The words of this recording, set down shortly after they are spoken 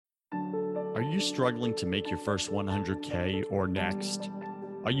Are you struggling to make your first 100K or next?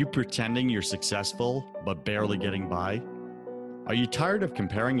 Are you pretending you're successful but barely getting by? Are you tired of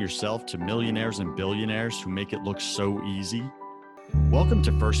comparing yourself to millionaires and billionaires who make it look so easy? Welcome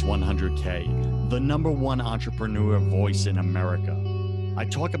to First 100K, the #1 entrepreneur voice in America. I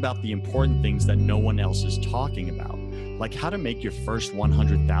talk about the important things that no one else is talking about, like how to make your first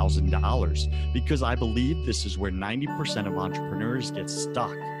 $100,000, because I believe this is where 90% of entrepreneurs get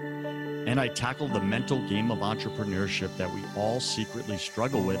stuck. And I tackle the mental game of entrepreneurship that we all secretly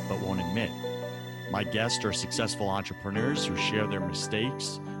struggle with but won't admit. My guests are successful entrepreneurs who share their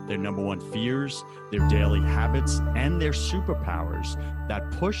mistakes, their #1 fears, their daily habits, and their superpowers that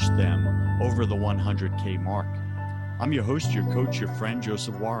push them over the 100K mark. I'm your host, your coach, your friend,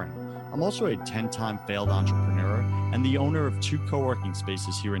 Joseph Warren. I'm also a 10-time failed entrepreneur and the owner of 2 co-working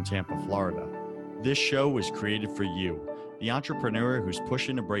spaces here in Tampa, Florida. This show was created for you, the entrepreneur who's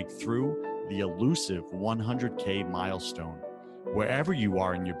pushing to break through the elusive 100K milestone. Wherever you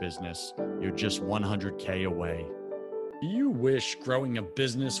are in your business, you're just 100K away. Do you wish growing a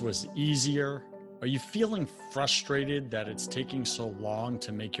business was easier? Are you feeling frustrated that it's taking so long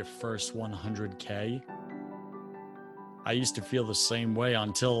to make your first 100K? I used to feel the same way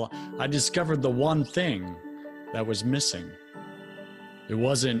until I discovered the one thing that was missing. It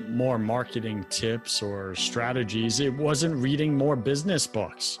wasn't more marketing tips or strategies. It wasn't reading more business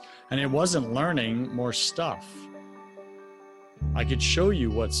books. And it wasn't learning more stuff. I could show you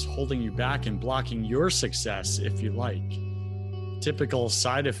what's holding you back and blocking your success if you like. Typical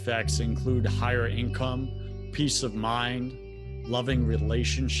side effects include higher income, peace of mind, loving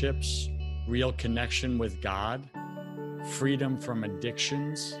relationships, real connection with God, freedom from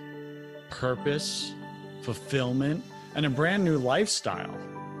addictions, purpose, fulfillment, and a brand new lifestyle.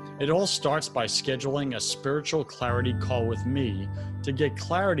 It all starts by scheduling a spiritual clarity call with me to get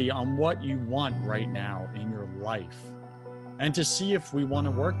clarity on what you want right now in your life and to see if we want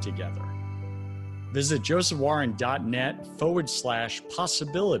to work together. Visit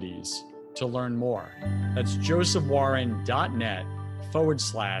josephwarren.net/possibilities to learn more. That's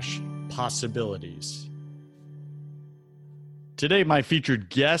josephwarren.net/possibilities. Today, my featured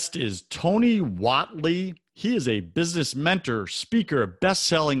guest is Tony Whatley. He is a business mentor, speaker,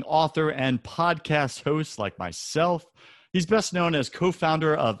 best-selling author, and podcast host like myself. He's best known as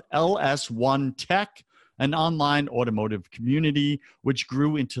co-founder of LS1 Tech, an online automotive community which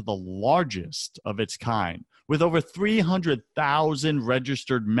grew into the largest of its kind. With over 300,000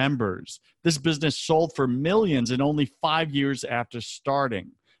 registered members, this business sold for millions in only 5 years after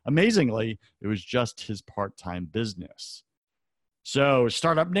starting. Amazingly, it was just his part-time business. So,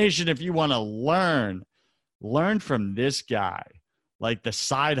 Startup Nation, if you want to learn from this guy, like the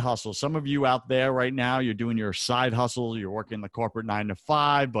side hustle. Some of you out there right now, you're doing your side hustle. You're working the corporate 9 to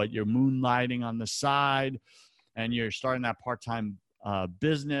 5, but you're moonlighting on the side and you're starting that part-time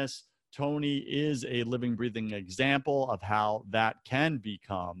business. Tony is a living, breathing example of how that can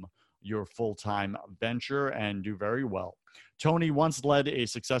become your full-time venture and do very well. Tony once led a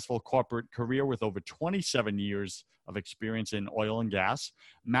successful corporate career with over 27 years of experience in oil and gas,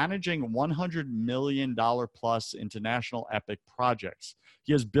 managing $100 million plus international epic projects.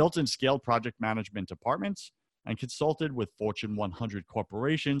 He has built and scaled project management departments and consulted with Fortune 100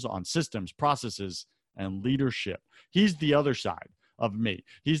 corporations on systems, processes, and leadership. He's the other side of me.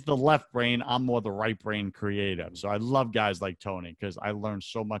 He's the left brain. I'm more the right brain creative. So I love guys like Tony because I learned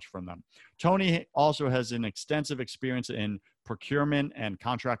so much from them. Tony also has an extensive experience in procurement and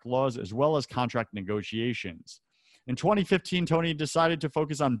contract laws, as well as contract negotiations. In 2015, Tony decided to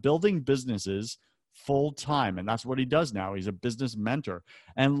focus on building businesses full-time, and that's what he does now. He's a business mentor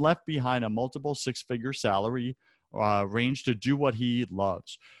and left behind a multiple 6-figure salary range to do what he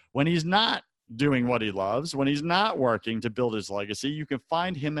loves. When he's not doing what he loves, when he's not working to build his legacy, you can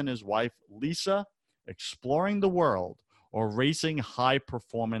find him and his wife, Lisa, exploring the world or racing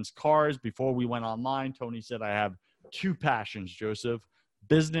high-performance cars. Before we went online, Tony said, I have 2 passions, Joseph,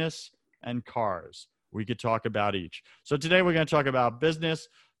 business and cars. We could talk about each. So today we're going to talk about business.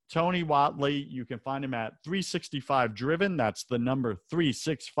 Tony Whatley, you can find him at 365 Driven. That's the number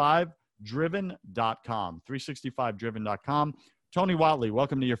 365driven.com, 365driven.com. Tony Whatley,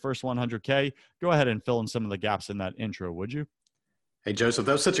 welcome to your first 100K. Go ahead and fill in some of the gaps in that intro, would you? Hey, Joseph,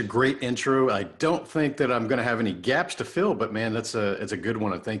 that was such a great intro. I don't think that I'm going to have any gaps to fill, but man, it's a good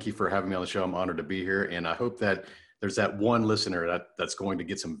one. And thank you for having me on the show. I'm honored to be here. And I hope that there's that one listener that's going to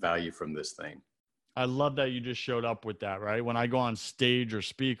get some value from this thing. I love that you just showed up with that, right? When I go on stage or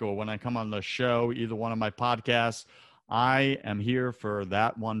speak or when I come on the show, either one of my podcasts, I am here for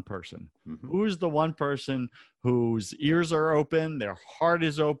that one person. Mm-hmm. Who's the one person whose ears are open, their heart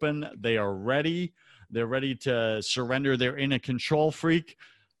is open, they are ready. They're ready to surrender. They're in a control freak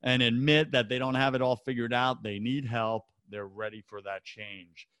and admit that they don't have it all figured out. They need help. They're ready for that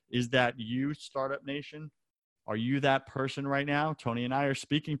change. Is that you, Startup Nation? Are you that person right now? Tony and I are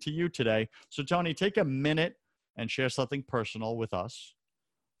speaking to you today. So, Tony, take a minute and share something personal with us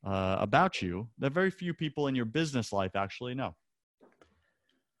about you that very few people in your business life actually know.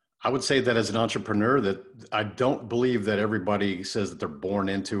 I would say that as an entrepreneur, that I don't believe that everybody says that they're born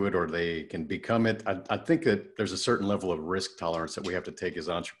into it or they can become it. I think that there's a certain level of risk tolerance that we have to take as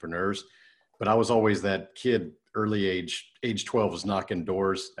entrepreneurs. But I was always that kid, early age 12, was knocking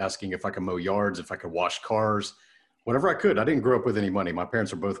doors, asking if I could mow yards, if I could wash cars, whatever I could. I didn't grow up with any money. My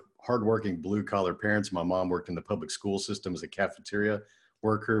parents are both hardworking, blue collar parents. My mom worked in the public school system as a cafeteria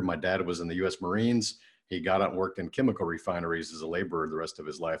worker. My dad was in the U.S. Marines. He got out and worked in chemical refineries as a laborer the rest of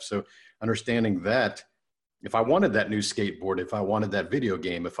his life. So understanding that if I wanted that new skateboard, if I wanted that video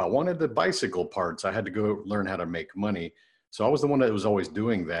game, if I wanted the bicycle parts, I had to go learn how to make money. So I was the one that was always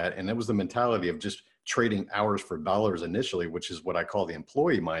doing that. And it was the mentality of just trading hours for dollars initially, which is what I call the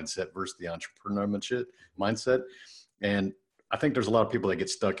employee mindset versus the entrepreneurship mindset. And I think there's a lot of people that get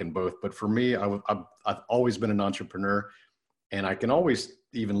stuck in both. But for me, I've always been an entrepreneur. And I can always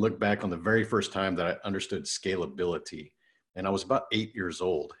even look back on the very first time that I understood scalability. And I was about 8 years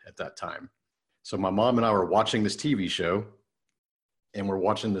old at that time. So my mom and I were watching this TV show, and we're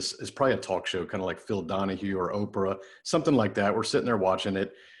watching this, it's probably a talk show, kind of like Phil Donahue or Oprah, something like that. We're sitting there watching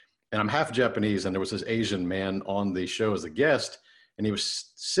it, and I'm half Japanese, and there was this Asian man on the show as a guest, and he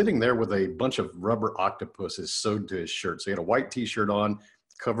was sitting there with a bunch of rubber octopuses sewed to his shirt. So he had a white t-shirt on,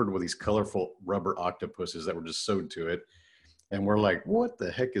 covered with these colorful rubber octopuses that were just sewed to it. And we're like, what the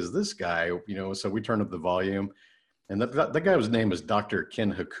heck is this guy? You know, so we turned up the volume, and that guy's name is Dr.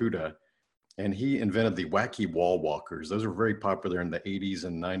 Ken Hakuda, and he invented the wacky wall walkers. Those were very popular in the 80s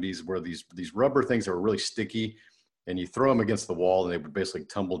and 90s, where these rubber things that were really sticky, and you throw them against the wall, and they would basically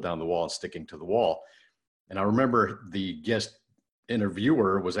tumble down the wall and sticking to the wall. And I remember the guest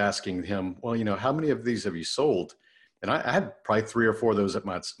interviewer was asking him, well, you know, how many of these have you sold? And I had probably 3 or 4 of those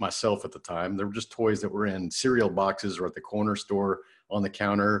myself at the time. They were just toys that were in cereal boxes or at the corner store on the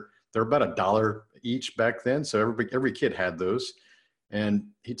counter. They're about $1 each back then. So every kid had those. And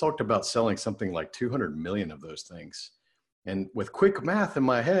he talked about selling something like 200 million of those things. And with quick math in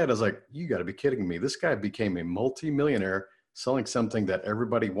my head, I was like, you got to be kidding me. This guy became a multi-millionaire selling something that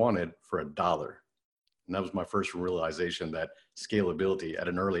everybody wanted for $1. And that was my first realization that scalability at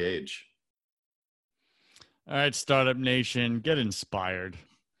an early age. All right, Startup Nation, get inspired,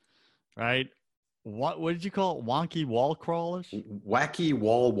 right? What did you call it? Wonky wall crawlers? Wacky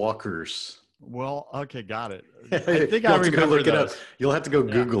wall walkers. Well, okay, got it. I think I remember look it up. those. You'll have to go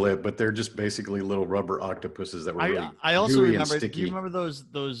Google it, but they're just basically little rubber octopuses that were really I also gooey remember. and sticky. Do you remember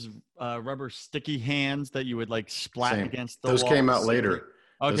those rubber sticky hands that you would like splat Same. against the Those wall? came out later.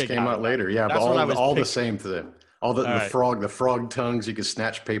 Okay, those came out later. Yeah, That's but all the same to them. All the right. the frog tongues. You could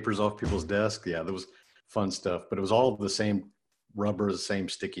snatch papers off people's desks. Yeah, that was fun stuff. But it was all the same rubber, the same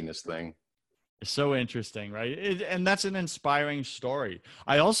stickiness thing. So interesting, right? And that's an inspiring story.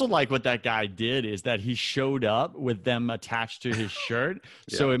 I also like what that guy did is that he showed up with them attached to his shirt.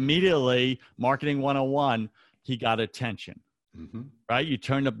 Yeah. So immediately, marketing 101, he got attention, right? You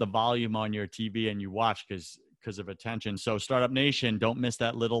turned up the volume on your TV and you watched because of attention. So Startup Nation, don't miss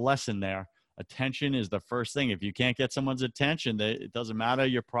that little lesson there. Attention is the first thing. If you can't get someone's attention, it doesn't matter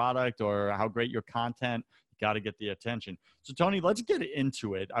your product or how great your content, got to get the attention. So Tony, let's get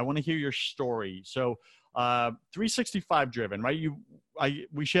into it. I want to hear your story. So 365 driven, right?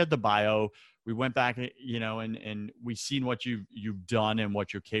 We shared the bio. We went back, you know, and we seen what you've done and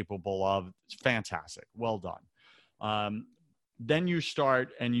what you're capable of. It's fantastic. Well done. Then you start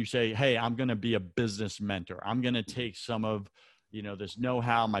and you say, hey, I'm going to be a business mentor. I'm going to take some of, you know, this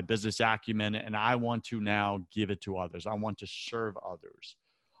know-how, my business acumen, and I want to now give it to others. I want to serve others.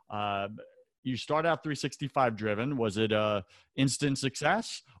 You start out 365 driven. Was it a instant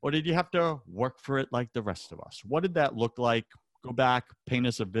success, or did you have to work for it like the rest of us? What did that look like? Go back, paint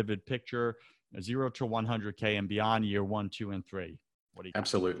us a vivid picture, 0 to 100K and beyond year 1, 2, and 3. What do you got?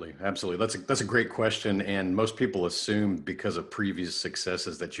 Absolutely. That's a great question. And most people assume because of previous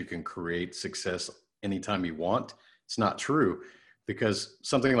successes that you can create success anytime you want. It's not true, because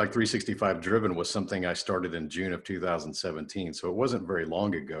something like 365 driven was something I started in June of 2017. So it wasn't very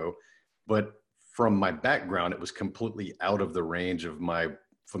long ago. But from my background, it was completely out of the range of my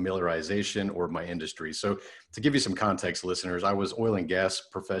familiarization or my industry. So to give you some context, listeners, I was oil and gas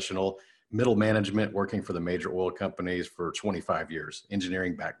professional, middle management, working for the major oil companies for 25 years,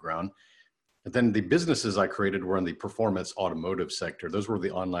 engineering background. And then the businesses I created were in the performance automotive sector. Those were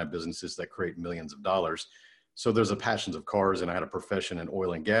the online businesses that create millions of dollars. So there's a passions of cars, and I had a profession in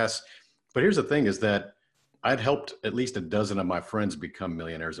oil and gas. But here's the thing is that I'd helped at least a dozen of my friends become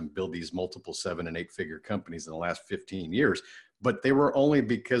millionaires and build these multiple 7 and 8 figure companies in the last 15 years. But they were only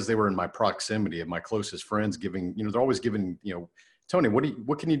because they were in my proximity of my closest friends giving, they're always giving, Tony,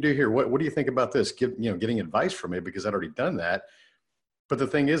 what can you do here? What do you think about this? Getting advice from me because I'd already done that. But the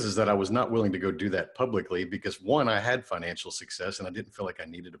thing is that I was not willing to go do that publicly because one, I had financial success and I didn't feel like I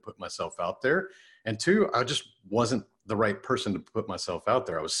needed to put myself out there. And two, I just wasn't the right person to put myself out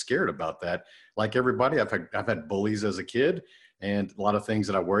there. I was scared about that. Like everybody, I've had bullies as a kid and a lot of things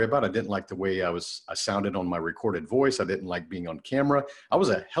that I worry about. I didn't like the way I sounded on my recorded voice. I didn't like being on camera. I was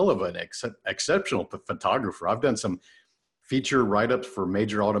a hell of an exceptional photographer. I've done some feature write-ups for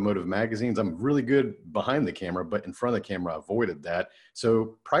major automotive magazines. I'm really good behind the camera, but in front of the camera, I avoided that.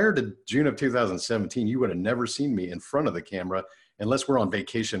 So prior to June of 2017, you would have never seen me in front of the camera unless we're on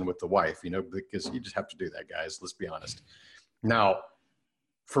vacation with the wife, because you just have to do that, guys. Let's be honest. Now,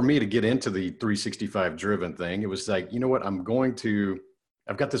 for me to get into the 365 driven thing, it was like, you know what, I've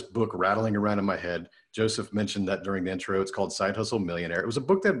got this book rattling around in my head. Joseph mentioned that during the intro. It's called Side Hustle Millionaire. It was a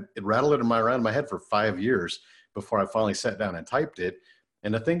book that it rattled around in my head for 5 years before I finally sat down and typed it.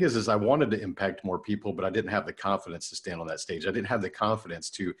 And the thing is I wanted to impact more people, but I didn't have the confidence to stand on that stage. I didn't have the confidence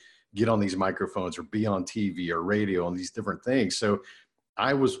to get on these microphones or be on TV or radio and these different things. So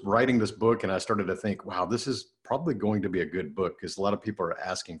I was writing this book and I started to think, wow, this is probably going to be a good book because a lot of people are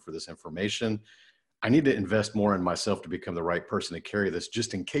asking for this information. I need to invest more in myself to become the right person to carry this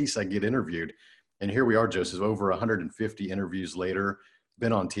just in case I get interviewed. And here we are, Joseph, over 150 interviews later,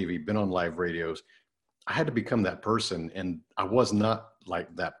 been on TV, been on live radios. I had to become that person, and I was not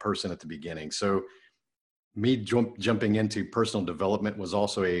like that person at the beginning. So me jumping into personal development was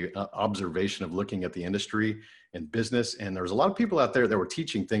also a observation of looking at the industry and business. And there was a lot of people out there that were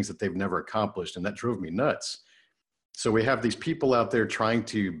teaching things that they've never accomplished, and that drove me nuts. So we have these people out there trying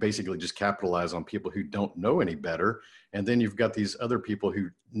to basically just capitalize on people who don't know any better. And then you've got these other people who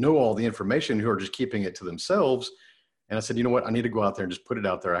know all the information who are just keeping it to themselves. And I said, you know what, I need to go out there and just put it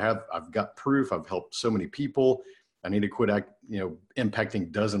out there. I've got proof. I've helped so many people. I need to quit,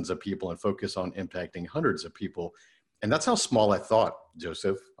 impacting dozens of people and focus on impacting hundreds of people. And that's how small I thought,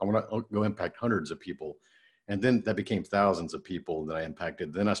 Joseph. I want to go impact hundreds of people. And then that became thousands of people that I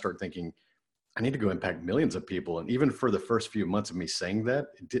impacted. Then I started thinking, I need to go impact millions of people. And even for the first few months of me saying that,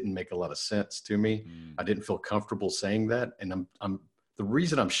 it didn't make a lot of sense to me. I didn't feel comfortable saying that. And the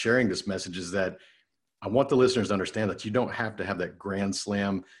reason I'm sharing this message is that I want the listeners to understand that you don't have to have that grand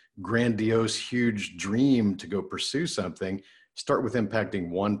slam, grandiose, huge dream to go pursue something. Start with impacting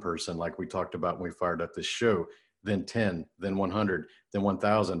one person, like we talked about when we fired up this show, then 10, then 100, then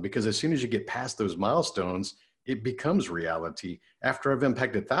 1,000. Because as soon as you get past those milestones, it becomes reality. After I've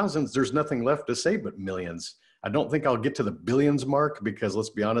impacted thousands, there's nothing left to say but millions. I don't think I'll get to the billions mark because let's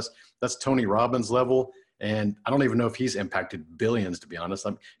be honest, that's Tony Robbins level. And I don't even know if he's impacted billions, to be honest.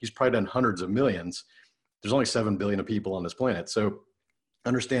 He's probably done hundreds of millions. There's only 7 billion people on this planet. So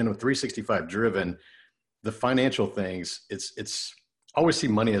understand with 365 driven, the financial things, it's I always see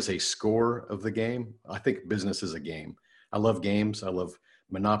money as a score of the game. I think business is a game. I love games. I love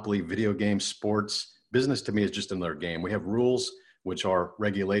Monopoly, video games, sports. Business to me is just another game. We have rules, which are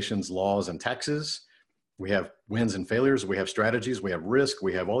regulations, laws, and taxes. We have wins and failures. We have strategies. We have risk.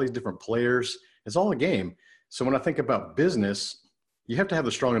 We have all these different players. It's all a game. So when I think about business, you have to have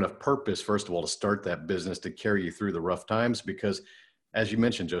a strong enough purpose, first of all, to start that business to carry you through the rough times. Because as you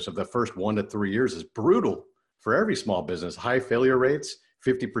mentioned, Joseph, the first 1 to 3 years is brutal for every small business. High failure rates,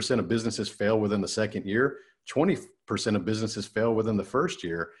 50% of businesses fail within the second year, 20% of businesses fail within the first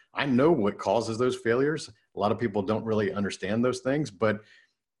year. I know what causes those failures. A lot of people don't really understand those things, but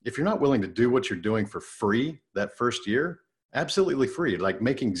if you're not willing to do what you're doing for free that first year, absolutely free, like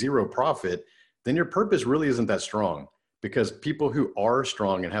making zero profit, then your purpose really isn't that strong. Because people who are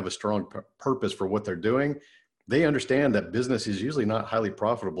strong and have a strong purpose for what they're doing, they understand that business is usually not highly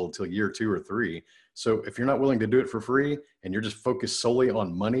profitable until year 2 or 3. So if you're not willing to do it for free and you're just focused solely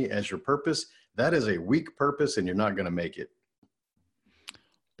on money as your purpose, that is a weak purpose and you're not going to make it.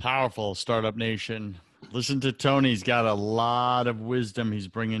 Powerful, Startup Nation. Listen to Tony. He's got a lot of wisdom he's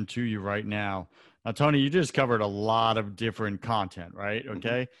bringing to you right now. Now, Tony, you just covered a lot of different content, right?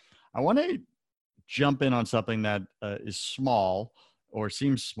 Okay. I want to jump in on something that is small or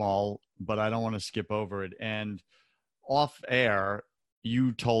seems small, but I don't want to skip over it. And off air,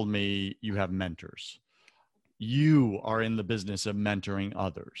 you told me you have mentors. You are in the business of mentoring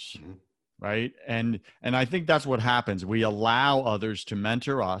others. right? And I think that's what happens. We allow others to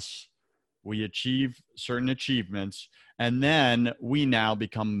mentor us. We achieve certain achievements, and then we now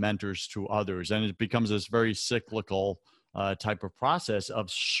become mentors to others. And it becomes this very cyclical type of process of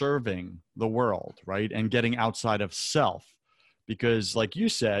serving the world, right? And getting outside of self. Because, like you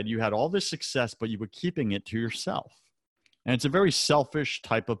said, you had all this success, but you were keeping it to yourself. And it's a very selfish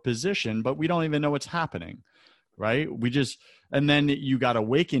type of position, but we don't even know what's happening, right? And then you got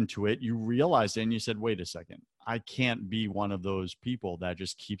awakened to it. You realized it and you said, wait a second, I can't be one of those people that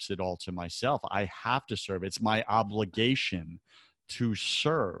just keeps it all to myself. I have to serve. It's my obligation to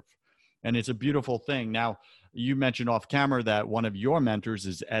serve. And it's a beautiful thing. Now, you mentioned off camera that one of your mentors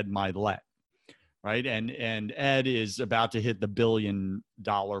is Ed Mylett, right? And Ed is about to hit the $1 billion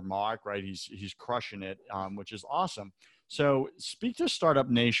mark, right? He's crushing it, which is awesome. So speak to Startup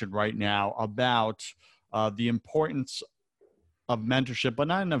Nation right now about the importance of mentorship, but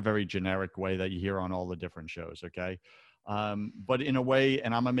not in a very generic way that you hear on all the different shows, okay? But in a way,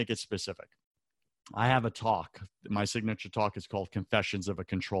 and I'm gonna make it specific. I have a talk. My signature talk is called Confessions of a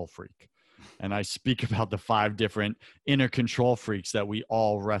Control Freak. And I speak about the 5 different inner control freaks that we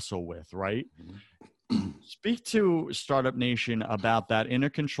all wrestle with, right? Speak to Startup Nation about that inner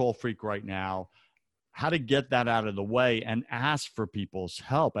control freak right now, how to get that out of the way and ask for people's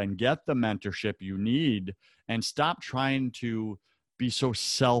help and get the mentorship you need and stop trying to be so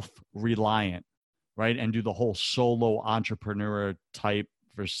self-reliant, right? And do the whole solo entrepreneur type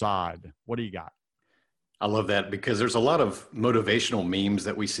facade. What do you got? I love that because there's a lot of motivational memes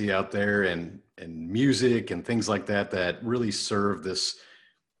that we see out there and music and things like that that really serve this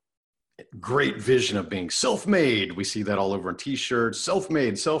great vision of being self-made. We see that all over on t-shirts,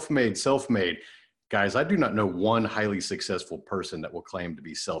 self-made, self-made, self-made. Guys, I do not know one highly successful person that will claim to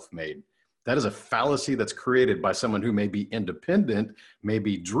be self-made. That is a fallacy that's created by someone who may be independent, may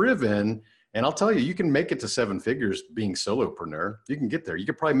be driven. And I'll tell you, you can make it to 7 figures being solopreneur. You can get there. You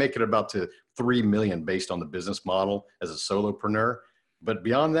could probably make it about to 3 million based on the business model as a solopreneur. But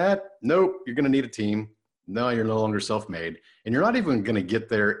beyond that, nope, you're going to need a team. No, you're no longer self-made. And you're not even going to get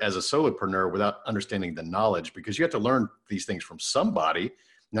there as a solopreneur without understanding the knowledge, because you have to learn these things from somebody.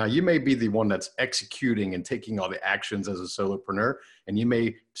 Now, you may be the one that's executing and taking all the actions as a solopreneur, and you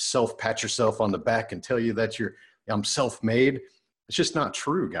may self-pat yourself on the back and tell you that I'm self-made. It's just not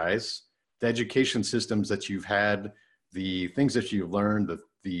true, guys. The education systems that you've had, the things that you've learned,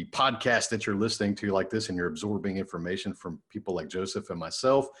 the podcast that you're listening to like this, and you're absorbing information from people like Joseph and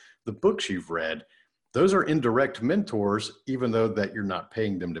myself, the books you've read, those are indirect mentors, even though that you're not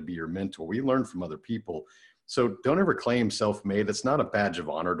paying them to be your mentor. We learn from other people. So don't ever claim self-made. It's not a badge of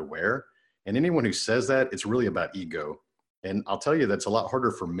honor to wear. And anyone who says that, it's really about ego. And I'll tell you, that's a lot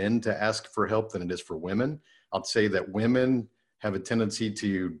harder for men to ask for help than it is for women. I'll say that women have a tendency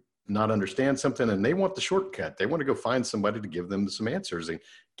to not understand something and they want the shortcut. They want to go find somebody to give them some answers and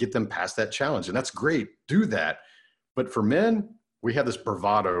get them past that challenge. And that's great. Do that. But for men, we have this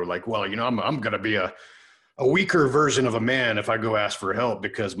bravado, like, well, I'm going to be a weaker version of a man if I go ask for help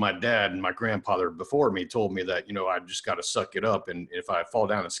because my dad and my grandfather before me told me that, I just got to suck it up. And if I fall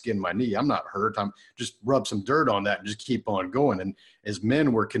down and skin my knee, I'm not hurt. I'm just rub some dirt on that and just keep on going. And as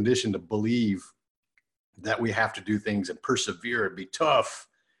men, we're conditioned to believe that we have to do things and persevere and be tough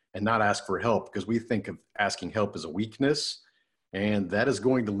and not ask for help because we think of asking help as a weakness. And that is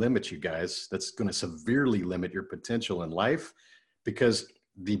going to limit you guys. That's going to severely limit your potential in life, because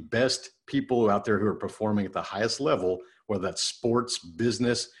the best people out there who are performing at the highest level, whether that's sports,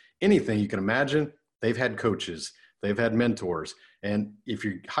 business, anything you can imagine, they've had coaches, they've had mentors. And if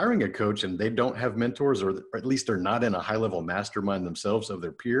you're hiring a coach and they don't have mentors, or at least they're not in a high-level mastermind themselves of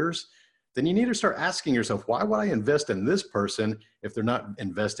their peers, then you need to start asking yourself, why would I invest in this person if they're not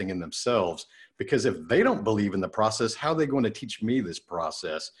investing in themselves? Because if they don't believe in the process, how are they going to teach me this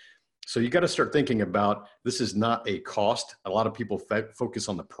process? So you got to start thinking about, this is not a cost. A lot of people focus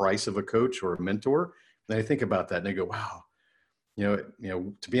on the price of a coach or a mentor. Then they think about that and they go, wow,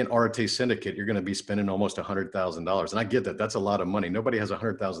 to be an Arete syndicate, you're going to be spending almost $100,000. And I get that. That's a lot of money. Nobody has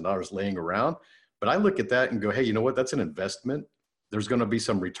 $100,000 laying around. But I look at that and go, hey, you know what? That's an investment. There's going to be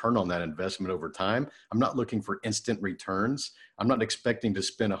some return on that investment over time. I'm not looking for instant returns. I'm not expecting to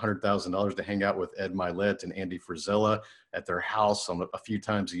spend $100,000 to hang out with Ed Mylett and Andy Frisella at their house a few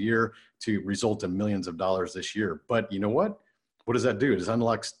times a year to result in millions of dollars this year. But you know what? What does that do? It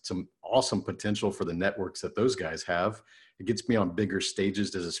unlocks some awesome potential for the networks that those guys have. It gets me on bigger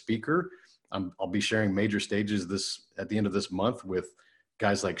stages as a speaker. I'll be sharing major stages at the end of this month with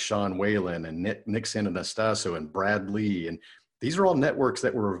guys like Sean Whalen and Nick Sananastasio and Brad Lee. And these are all networks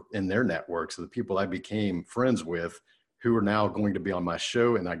that were in their networks, the people I became friends with, who are now going to be on my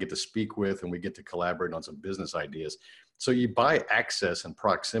show and I get to speak with, and we get to collaborate on some business ideas. So you buy access and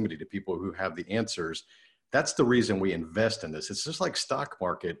proximity to people who have the answers. That's the reason we invest in this. It's just like stock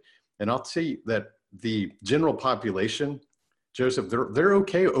market. And I'll tell you that the general population, Joseph, they're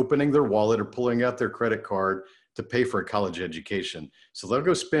okay opening their wallet or pulling out their credit card to pay for a college education. So they'll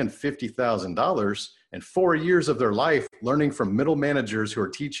go spend $50,000 and 4 years of their life learning from middle managers who are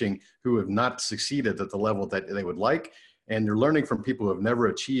teaching, who have not succeeded at the level that they would like. And they're learning from people who have never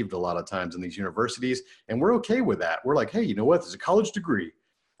achieved a lot of times in these universities. And we're okay with that. We're like, hey, you know what? There's a college degree.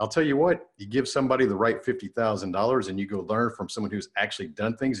 I'll tell you what, you give somebody the right $50,000 and you go learn from someone who's actually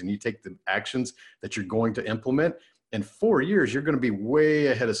done things, and you take the actions that you're going to implement. In 4 years, you're going to be way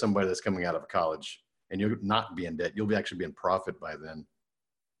ahead of somebody that's coming out of college, and you'll not be in debt. You'll actually be in profit by then.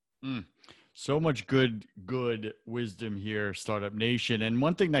 So much good wisdom here, Startup Nation. And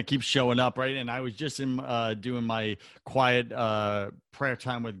one thing that keeps showing up, right? And I was just doing my quiet prayer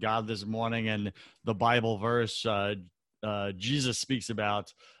time with God this morning, and the Bible verse, Jesus speaks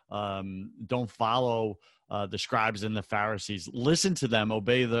about don't follow the scribes and the Pharisees. Listen to them,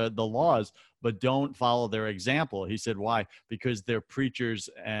 obey the laws, but don't follow their example. He said, why? Because they're preachers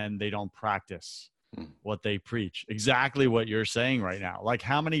and they don't practice what they preach. Exactly what you're saying right now. Like,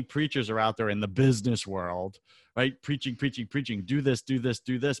 how many preachers are out there in the business world, right? Preaching, do this,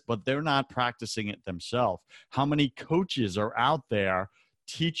 but they're not practicing it themselves. How many coaches are out there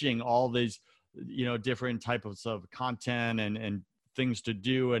teaching all these, different types of content and things to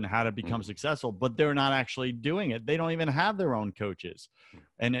do and how to become successful, but they're not actually doing it. They don't even have their own coaches.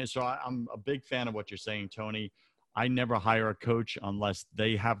 And so I'm a big fan of what you're saying, Tony. I never hire a coach unless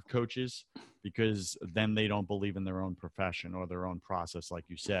they have coaches, because then they don't believe in their own profession or their own process. Like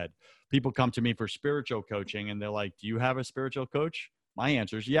you said, people come to me for spiritual coaching and they're like, do you have a spiritual coach? My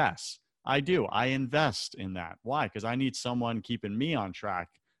answer is yes, I do. I invest in that. Why? Because I need someone keeping me on track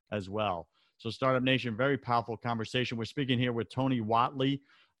as well. So Startup Nation, very powerful conversation. We're speaking here with Tony Whatley.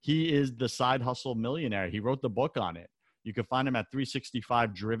 He is the side hustle millionaire. He wrote the book on it. You can find him at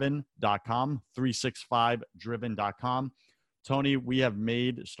 365driven.com, 365driven.com. Tony, we have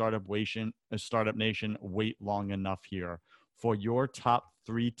made Startup Nation wait long enough here for your top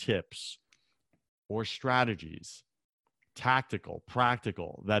 3 tips or strategies, tactical,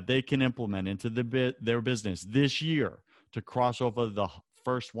 practical, that they can implement into their business this year to cross over the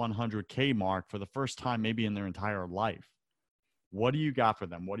first 100K mark for the first time, maybe in their entire life. What do you got for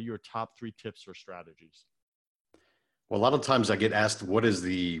them? What are your top 3 tips or strategies? Well, a lot of times I get asked, what is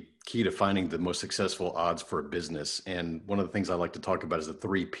the key to finding the most successful odds for a business? And one of the things I like to talk about is the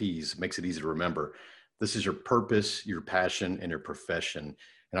 3 Ps. It makes it easy to remember. This is your purpose, your passion, and your profession.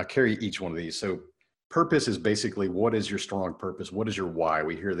 And I'll carry each one of these. So purpose is basically, what is your strong purpose? What is your why?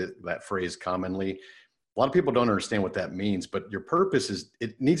 We hear that phrase commonly. A lot of people don't understand what that means, but your purpose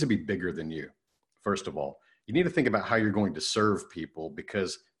it needs to be bigger than you. First of all, you need to think about how you're going to serve people,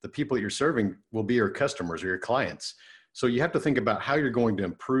 because the people that you're serving will be your customers or your clients. So you have to think about how you're going to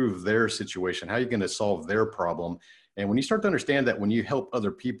improve their situation, how you're going to solve their problem. And when you start to understand that when you help other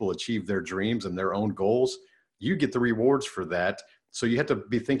people achieve their dreams and their own goals, you get the rewards for that. So you have to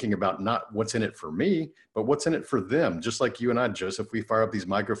be thinking about not what's in it for me, but what's in it for them. Just like you and I, Joseph, we fire up these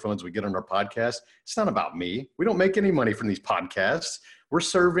microphones, we get on our podcast. It's not about me. We don't make any money from these podcasts. We're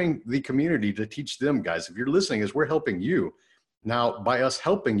serving the community to teach them, guys. If you're listening, we're helping you. Now, by us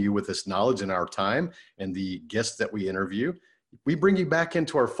helping you with this knowledge and our time and the guests that we interview, we bring you back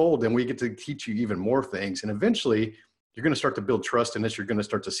into our fold and we get to teach you even more things. And eventually, you're going to start to build trust in this. You're going to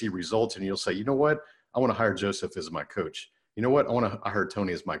start to see results, and you'll say, you know what? I want to hire Joseph as my coach. You know what? I want to hire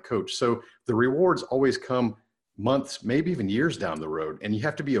Tony as my coach. So the rewards always come months, maybe even years down the road. And you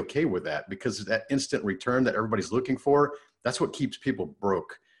have to be okay with that, because that instant return that everybody's looking for, that's what keeps people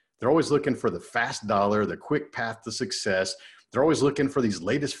broke. They're always looking for the fast dollar, the quick path to success. They're always looking for these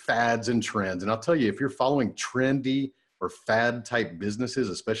latest fads and trends. And I'll tell you, if you're following trendy or fad type businesses,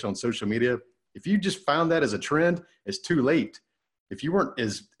 especially on social media, if you just found that as a trend, it's too late. If you weren't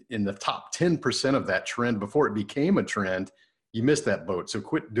as in the top 10% of that trend before it became a trend, you missed that boat. So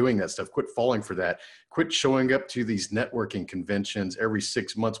quit doing that stuff. Quit falling for that. Quit showing up to these networking conventions every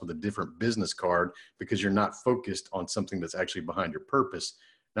 6 months with a different business card, because you're not focused on something that's actually behind your purpose.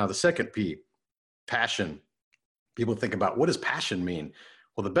 Now, the second P, passion. People think about, what does passion mean?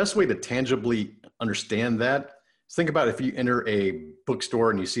 Well, the best way to tangibly understand that is think about if you enter a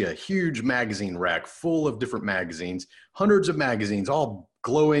bookstore and you see a huge magazine rack full of different magazines, hundreds of magazines, all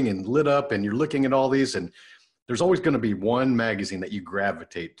glowing and lit up, and you're looking at all these, and there's always going to be one magazine that you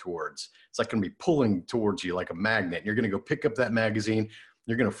gravitate towards. It's like going to be pulling towards you like a magnet. You're going to go pick up that magazine.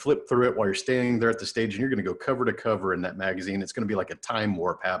 You're going to flip through it while you're standing there at the stage, and you're going to go cover to cover in that magazine. It's going to be like a time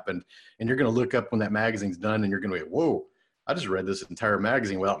warp happened. And you're going to look up when that magazine's done, and you're going to be, whoa, I just read this entire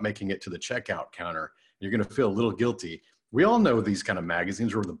magazine without making it to the checkout counter. You're going to feel a little guilty. We all know these kind of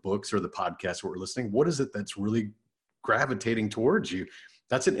magazines or the books or the podcasts we're listening. What is it that's really gravitating towards you?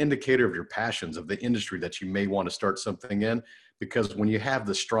 That's an indicator of your passions, of the industry that you may want to start something in. Because when you have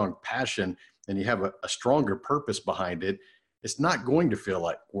the strong passion and you have a stronger purpose behind it, it's not going to feel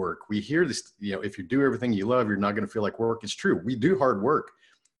like work. We hear this, if you do everything you love, you're not going to feel like work. It's true. We do hard work.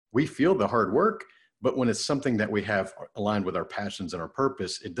 We feel the hard work, but when it's something that we have aligned with our passions and our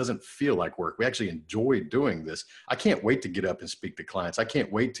purpose, it doesn't feel like work. We actually enjoy doing this. I can't wait to get up and speak to clients. I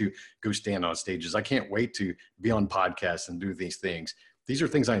can't wait to go stand on stages. I can't wait to be on podcasts and do these things. These are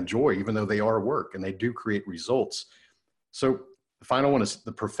things I enjoy, even though they are work and they do create results. So the final one is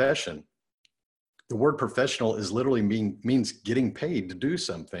the profession. The word professional is literally means getting paid to do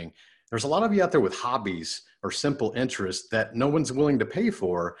something. There's a lot of you out there with hobbies or simple interests that no one's willing to pay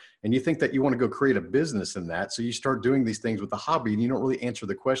for. And you think that you want to go create a business in that. So you start doing these things with a hobby and you don't really answer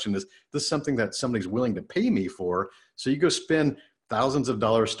the question, is this something that somebody's willing to pay me for? So you go spend thousands of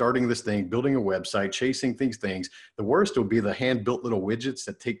dollars starting this thing, building a website, chasing these things. The worst will be the hand-built little widgets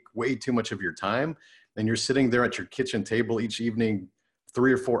that take way too much of your time. And you're sitting there at your kitchen table each evening,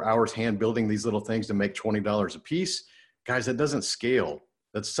 3 or 4 hours hand building these little things to make $20 a piece. Guys, that doesn't scale.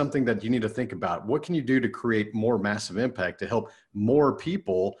 That's something that you need to think about. What can you do to create more massive impact to help more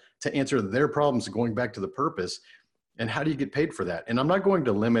people to answer their problems, going back to the purpose? And how do you get paid for that? And I'm not going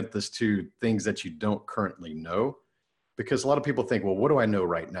to limit this to things that you don't currently know, because a lot of people think, well, what do I know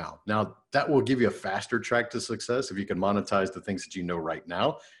right now? Now, that will give you a faster track to success if you can monetize the things that you know right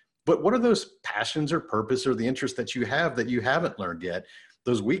now. But what are those passions or purpose or the interests that you have that you haven't learned yet?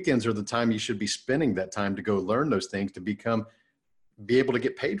 Those weekends are the time you should be spending that time to go learn those things, to be able to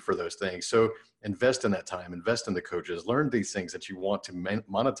get paid for those things. So invest in that time, invest in the coaches, learn these things that you want to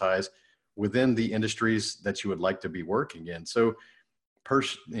monetize within the industries that you would like to be working in. So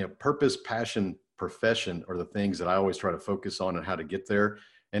purpose, passion, profession are the things that I always try to focus on and how to get there.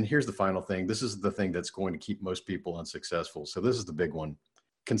 And here's the final thing. This is the thing that's going to keep most people unsuccessful. So this is the big one.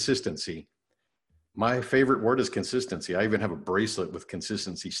 Consistency. My favorite word is consistency. I even have a bracelet with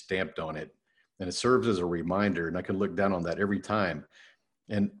consistency stamped on it, and it serves as a reminder, and I can look down on that every time.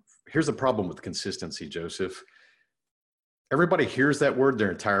 And here's the problem with consistency, Joseph. Everybody hears that word their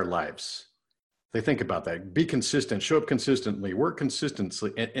entire lives. They think about that. Be consistent, show up consistently, work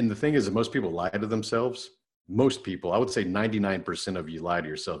consistently. And the thing is that most people lie to themselves. Most people, I would say 99% of you lie to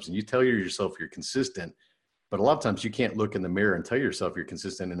yourselves, and you tell yourself you're consistent. But a lot of times you can't look in the mirror and tell yourself you're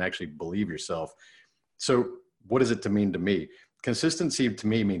consistent and actually believe yourself. So what does it mean to me? Consistency to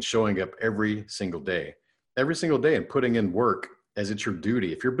me means showing up every single day and putting in work as it's your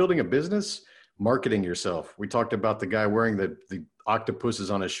duty. If you're building a business, marketing yourself. We talked about the guy wearing the octopuses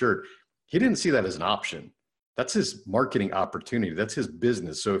on his shirt. He didn't see that as an option. That's his marketing opportunity. That's his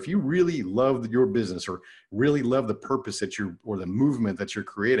business. So if you really love your business or really love the purpose or the movement that you're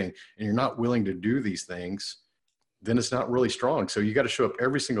creating, and you're not willing to do these things, then it's not really strong. So you got to show up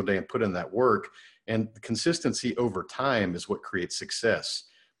every single day and put in that work. And the consistency over time is what creates success.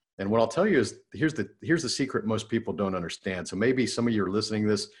 And what I'll tell you is here's the secret most people don't understand. So maybe some of you are listening to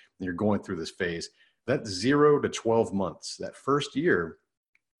this and you're going through this phase. That 0 to 12 months, that first year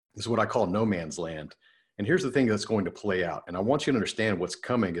is what I call no man's land. And here's the thing that's going to play out. And I want you to understand what's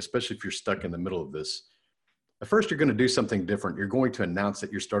coming, especially if you're stuck in the middle of this. At first, you're going to do something different. You're going to announce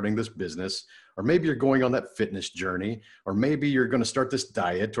that you're starting this business, or maybe you're going on that fitness journey, or maybe you're going to start this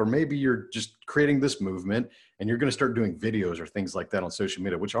diet, or maybe you're just creating this movement and you're going to start doing videos or things like that on social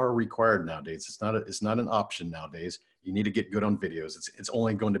media, which are required nowadays. It's not an option nowadays. You need to get good on videos. It's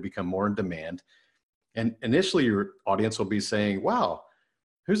only going to become more in demand. And initially your audience will be saying, wow,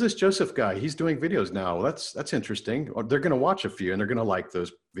 who's this Joseph guy? He's doing videos now. That's interesting. Or they're going to watch a few and they're going to like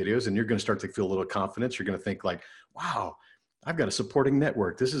those videos, and you're going to start to feel a little confidence. You're going to think like, wow, I've got a supporting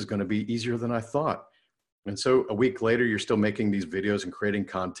network. This is going to be easier than I thought. And so a week later, you're still making these videos and creating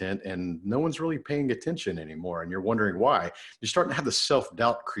content, and no one's really paying attention anymore. And you're wondering why. You're starting to have the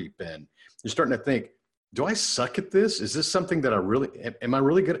self-doubt creep in. You're starting to think, do I suck at this? Is this something that am I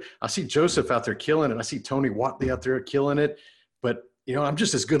really good? I see Joseph out there killing it. I see Tony Watley out there killing it, but I'm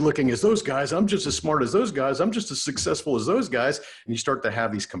just as good looking as those guys. I'm just as smart as those guys. I'm just as successful as those guys. And you start to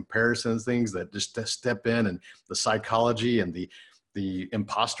have these comparisons, things that just step in, and the psychology and the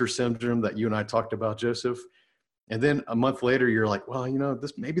imposter syndrome that you and I talked about, Joseph. And then a month later, you're like, well,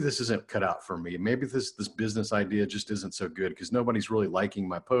 maybe this isn't cut out for me. Maybe this business idea just isn't so good because nobody's really liking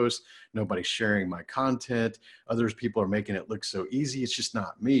my posts. Nobody's sharing my content. Others people are making it look so easy. It's just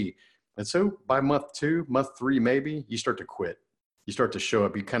not me. And so by month 2, month 3, maybe you start to quit. You start to show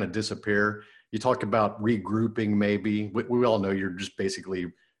up. You kind of disappear. You talk about regrouping. Maybe we all know you're just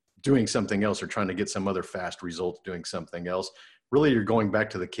basically doing something else or trying to get some other fast results doing something else. Really, you're going back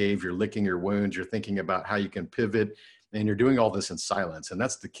to the cave, you're licking your wounds, you're thinking about how you can pivot, and you're doing all this in silence. And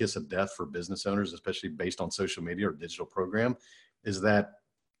that's the kiss of death for business owners, especially based on social media or digital program, is that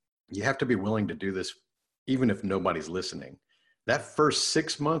you have to be willing to do this even if nobody's listening. That first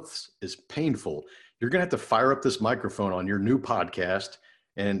 6 months is painful. You're going to have to fire up this microphone on your new podcast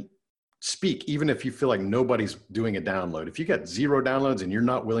and speak, even if you feel like nobody's doing a download. If you got 0 downloads and you're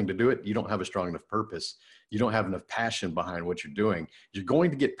not willing to do it, you don't have a strong enough purpose. You don't have enough passion behind what you're doing. You're going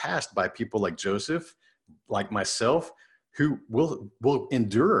to get passed by people like Joseph, like myself, who will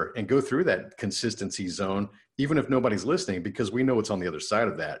endure and go through that consistency zone, even if nobody's listening, because we know what's on the other side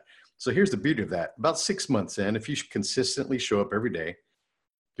of that. So here's the beauty of that. About 6 months in, if you consistently show up every day,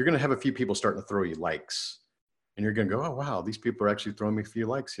 you're going to have a few people starting to throw you likes. And you're going to go, oh, wow, these people are actually throwing me a few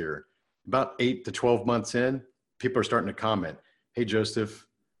likes here. About 8 to 12 months in, people are starting to comment. Hey, Joseph.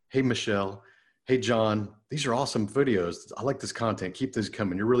 Hey, Michelle. Hey, John, these are awesome videos. I like this content. Keep this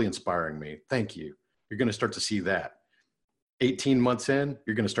coming. You're really inspiring me. Thank you. You're going to start to see that. 18 months in,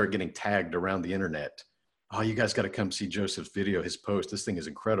 you're going to start getting tagged around the internet. Oh, you guys got to come see Joseph's video, his post. This thing is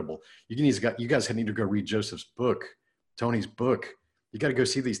incredible. You guys need to go read Joseph's book, Tony's book. You got to go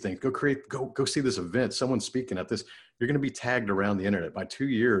see these things. Go see this event. Someone's speaking at this. You're going to be tagged around the internet. By 2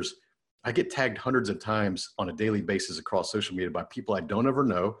 years, I get tagged hundreds of times on a daily basis across social media by people I don't ever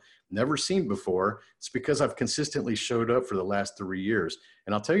know, never seen before. It's because I've consistently showed up for the last 3 years.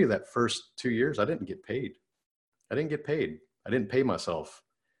 And I'll tell you that first 2 years, I didn't get paid. I didn't pay myself.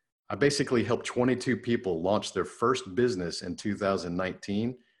 I basically helped 22 people launch their first business in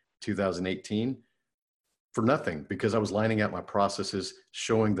 2019, 2018 for nothing, because I was lining out my processes,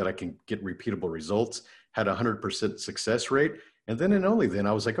 showing that I can get repeatable results, had a 100% success rate. And then and only then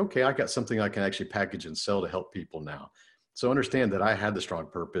I was like, okay, I got something I can actually package and sell to help people now. So understand that I had the strong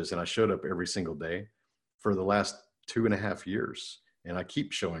purpose and I showed up every single day for the last 2.5 years. And I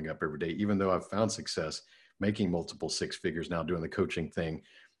keep showing up every day, even though I've found success making multiple 6 figures now doing the coaching thing.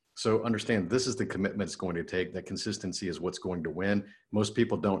 So understand this is the commitment it's going to take. That consistency is what's going to win. Most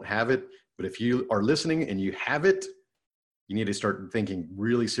people don't have it, but if you are listening and you have it, you need to start thinking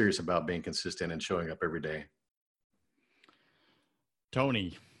really serious about being consistent and showing up every day.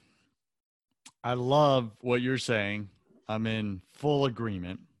 Tony, I love what you're saying. I'm in full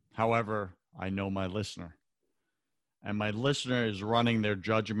agreement. However, I know my listener. And my listener is running their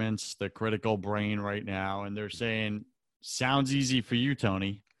judgments, their critical brain right now. And they're saying, sounds easy for you,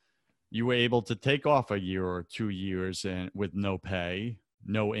 Tony. You were able to take off a year or 2 years and with no pay,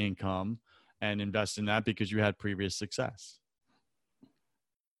 no income, and invest in that because you had previous success.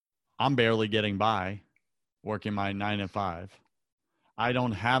 I'm barely getting by working my 9 to 5. I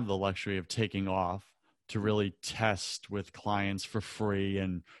don't have the luxury of taking off to really test with clients for free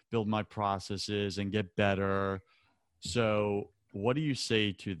and build my processes and get better. So what do you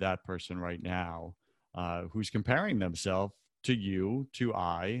say to that person right now who's comparing themselves to you, to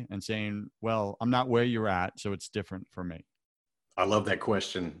I, and saying, well, I'm not where you're at, so it's different for me? I love that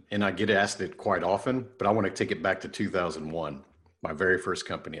question. And I get asked it quite often, but I want to take it back to 2001, my very first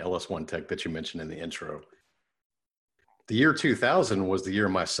company, LS1 Tech, that you mentioned in the intro. The year 2000 was the year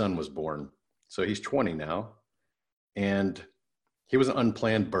my son was born. So he's 20 now. And he was an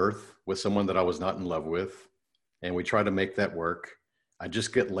unplanned birth with someone that I was not in love with. And we tried to make that work. I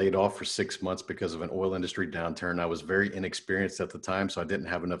just got laid off for 6 months because of an oil industry downturn. I was very inexperienced at the time, so I didn't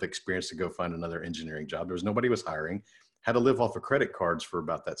have enough experience to go find another engineering job. There was nobody was hiring. Had to live off of credit cards for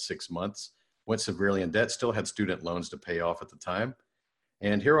about that 6 months. Went severely in debt, still had student loans to pay off at the time.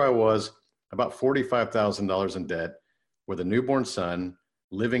 And here I was, about $45,000 in debt with a newborn son,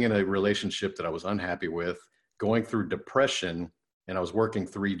 living in a relationship that I was unhappy with, going through depression, and I was working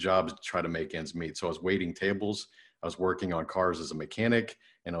 3 jobs to try to make ends meet. So I was waiting tables, I was working on cars as a mechanic,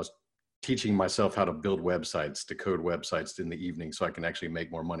 and I was teaching myself how to build websites, to code websites in the evening so I can actually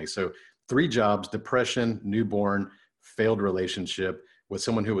make more money. So 3 jobs, depression, newborn, failed relationship with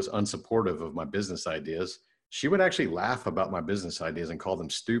someone who was unsupportive of my business ideas. She would actually laugh about my business ideas and call them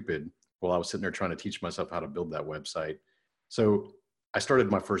stupid while I was sitting there trying to teach myself how to build that website. So I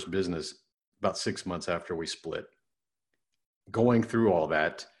started my first business about 6 months after we split. Going through all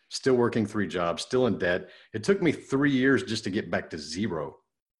that, still working 3 jobs, still in debt. It took me 3 years just to get back to zero.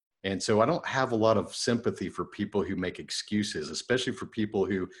 And so I don't have a lot of sympathy for people who make excuses, especially for people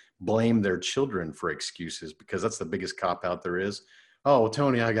who blame their children for excuses, because that's the biggest cop out there is. Oh, well,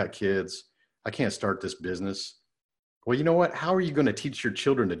 Tony, I got kids. I can't start this business. Well, you know what? How are you going to teach your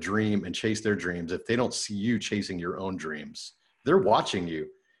children to dream and chase their dreams if they don't see you chasing your own dreams? They're watching you.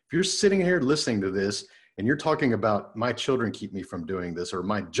 If you're sitting here listening to this and you're talking about my children keep me from doing this, or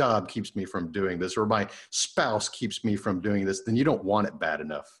my job keeps me from doing this, or my spouse keeps me from doing this, then you don't want it bad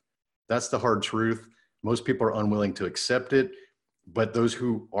enough. That's the hard truth. Most people are unwilling to accept it, but those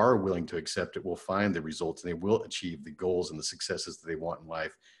who are willing to accept it will find the results and they will achieve the goals and the successes that they want in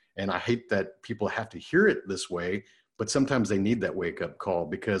life. And I hate that people have to hear it this way, but sometimes they need that wake up call,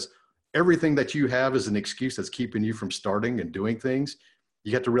 because everything that you have is an excuse that's keeping you from starting and doing things.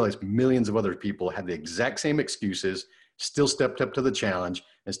 You have to realize millions of other people had the exact same excuses, still stepped up to the challenge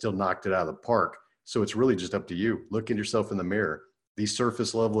and still knocked it out of the park. So it's really just up to you. Look at yourself in the mirror. These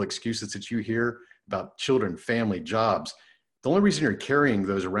surface level excuses that you hear about children, family, jobs, the only reason you're carrying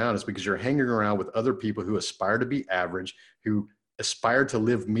those around is because you're hanging around with other people who aspire to be average, who aspire to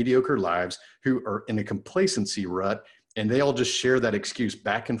live mediocre lives, who are in a complacency rut, and they all just share that excuse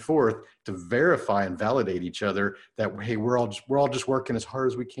back and forth to verify and validate each other that, hey, we're all just working as hard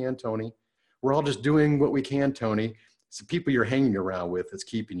as we can, Tony. We're all just doing what we can, Tony. It's the people you're hanging around with that's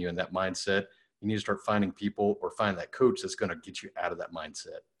keeping you in that mindset. You need to start finding people or find that coach that's going to get you out of that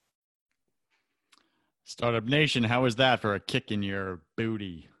mindset. Startup Nation, how is that for a kick in your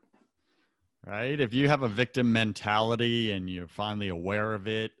booty? Right? If you have a victim mentality and you're finally aware of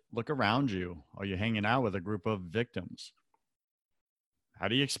it, look around you. Are you hanging out with a group of victims? How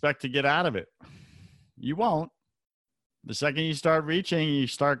do you expect to get out of it? You won't. The second you start reaching, you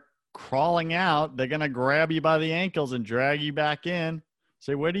start crawling out, they're going to grab you by the ankles and drag you back in.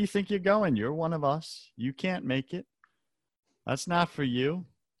 Say, where do you think you're going? You're one of us. You can't make it. That's not for you.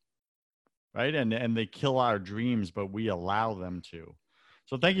 Right? And they kill our dreams, but we allow them to.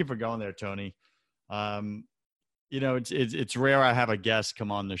 So thank you for going there, Tony. You know, it's rare I have a guest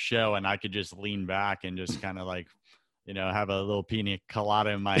come on the show and I could just lean back and just kind of like, you know, have a little pina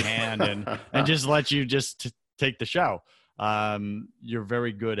colada in my hand and just let you just take the show. You're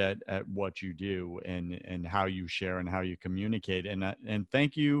very good at what you do and how you share and how you communicate. And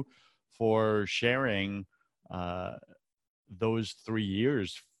thank you for sharing those 3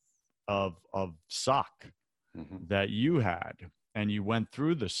 years of suck that you had. And you went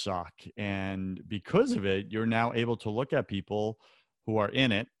through the suck. And because of it, you're now able to look at people who are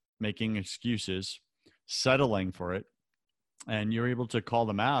in it, making excuses, settling for it. And you're able to call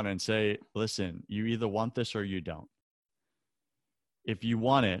them out and say, listen, you either want this or you don't. If you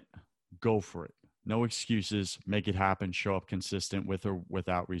want it, go for it. No excuses, make it happen, show up consistent with or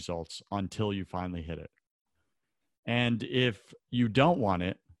without results until you finally hit it. And if you don't want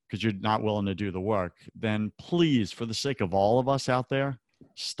it, because you're not willing to do the work, then please, for the sake of all of us out there,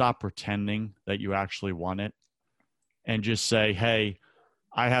 stop pretending that you actually want it and just say, hey,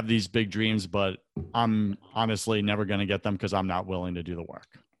 I have these big dreams, but I'm honestly never going to get them because I'm not willing to do the work.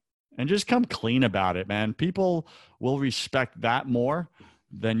 And just come clean about it, man. People will respect that more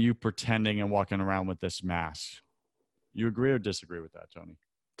than you pretending and walking around with this mask. You agree or disagree with that, Tony?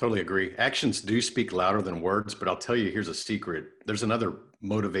 Totally agree. Actions do speak louder than words, but I'll tell you, here's a secret. There's another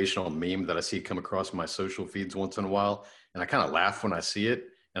motivational meme that I see come across my social feeds once in a while, and I kind of laugh when I see it.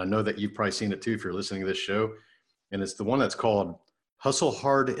 And I know that you've probably seen it too if you're listening to this show. And it's the one that's called hustle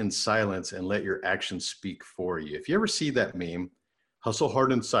hard in silence and let your actions speak for you. If you ever see that meme, hustle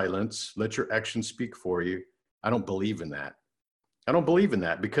hard in silence, let your actions speak for you. I don't believe in that. I don't believe in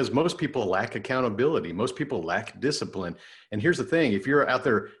that because most people lack accountability. Most people lack discipline. And here's the thing, if you're out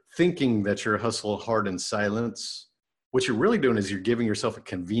there thinking that you're hustle hard in silence, what you're really doing is you're giving yourself a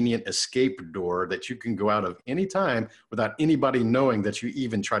convenient escape door that you can go out of anytime without anybody knowing that you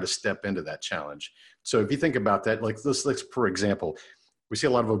even try to step into that challenge. So if you think about that, like let's for example, we see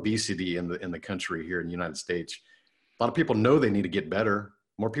a lot of obesity in the country here in the United States. A lot of people know they need to get better.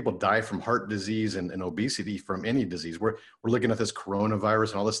 More people die from heart disease and obesity from any disease. We're looking at this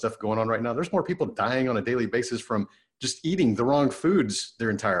coronavirus and all this stuff going on right now. There's more people dying on a daily basis from just eating the wrong foods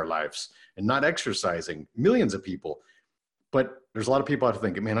their entire lives and not exercising. Millions of people. But there's a lot of people out there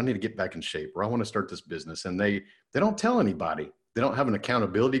thinking, man, I need to get back in shape or I want to start this business. And they don't tell anybody. They don't have an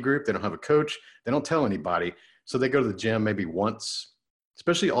accountability group. They don't have a coach. They don't tell anybody. So they go to the gym maybe once,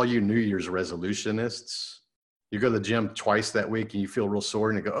 especially all you New Year's resolutionists. You go to the gym twice that week and you feel real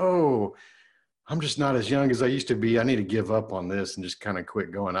sore and you go, oh, I'm just not as young as I used to be. I need to give up on this and just kind of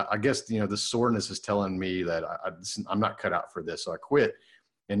quit going. I guess, the soreness is telling me that I'm not cut out for this. So I quit.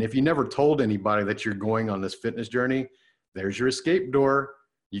 And if you never told anybody that you're going on this fitness journey, there's your escape door.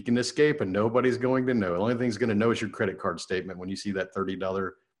 You can escape and nobody's going to know. The only thing that's going to know is your credit card statement when you see that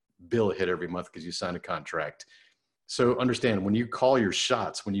 $30 bill hit every month because you signed a contract. So understand, when you call your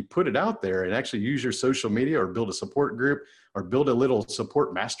shots, when you put it out there and actually use your social media or build a support group or build a little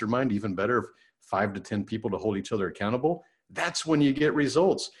support mastermind, even better, 5 to 10 people to hold each other accountable, that's when you get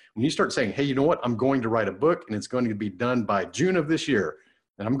results. When you start saying, hey, you know what? I'm going to write a book and it's going to be done by June of this year.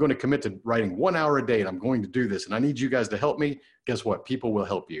 And I'm going to commit to writing 1 hour a day and I'm going to do this. And I need you guys to help me. Guess what? People will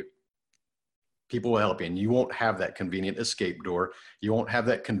help you. People will help you. And you won't have that convenient escape door. You won't have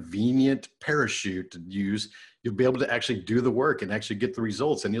that convenient parachute to use. You'll be able to actually do the work and actually get the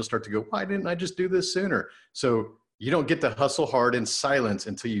results. And you'll start to go, why didn't I just do this sooner? So you don't get to hustle hard in silence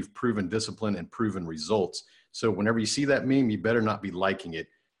until you've proven discipline and proven results. So whenever you see that meme, you better not be liking it.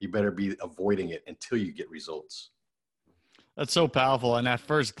 You better be avoiding it until you get results. That's so powerful. And at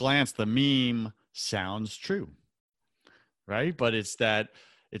first glance, the meme sounds true, right? But it's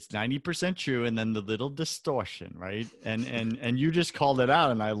 90% true, and then the little distortion, right? And you just called it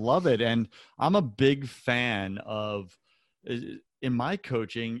out, and I love it. And I'm a big fan of, in my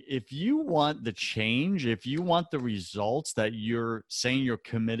coaching, if you want the change, if you want the results that you're saying you're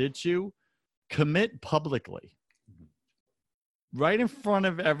committed to, commit publicly, right in front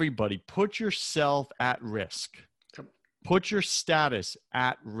of everybody. Put yourself at risk. Put your status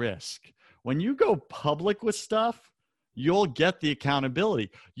at risk. When you go public with stuff, you'll get the accountability.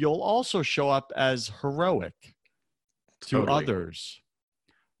 You'll also show up as heroic to others,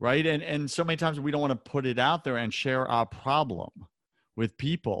 right? And so many times we don't want to put it out there and share our problem with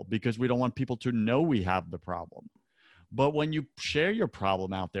people because we don't want people to know we have the problem. But when you share your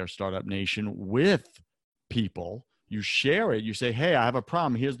problem out there, Startup Nation, with people, you share it, you say, hey, I have a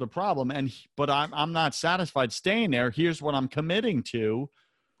problem. Here's the problem. But I'm not satisfied staying there. Here's what I'm committing to.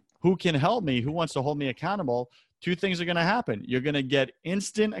 Who can help me? Who wants to hold me accountable? Two things are going to happen. You're going to get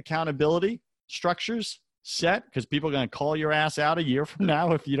instant accountability structures set because people are going to call your ass out a year from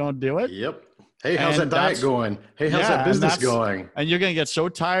now if you don't do it. Yep. Hey, how's that diet going? Hey, how's that business going? And you're going to get so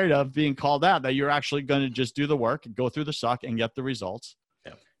tired of being called out that you're actually going to just do the work, go through the suck, and get the results.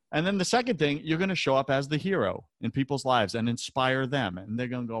 Yep. And then the second thing, you're going to show up as the hero in people's lives and inspire them. And they're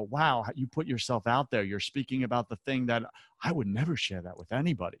going to go, wow, you put yourself out there. You're speaking about the thing that I would never share that with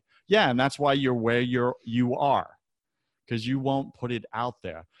anybody. Yeah, and that's why you're where you are, because you won't put it out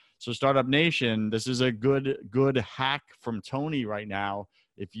there. So Startup Nation, this is a good hack from Tony right now.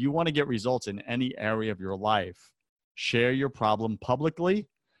 If you want to get results in any area of your life, share your problem publicly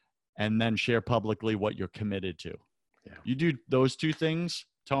and then share publicly what you're committed to. Yeah. You do those two things,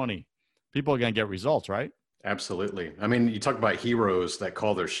 Tony, people are going to get results, right? Absolutely. I mean, you talk about heroes that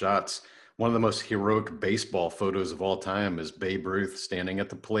call their shots. One of the most heroic baseball photos of all time is Babe Ruth standing at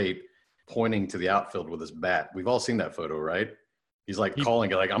the plate, pointing to the outfield with his bat. We've all seen that photo, right? He's like calling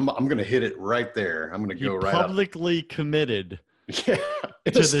it, like, I'm going to hit it right there. I'm going to go right up. Publicly committed. Yeah,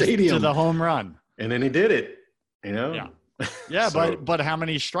 in the stadium. To the home run. And then he did it, you know? Yeah. Yeah, so, but how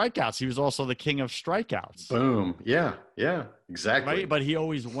many strikeouts? He was also the king of strikeouts. Boom. Yeah, exactly. Right? But he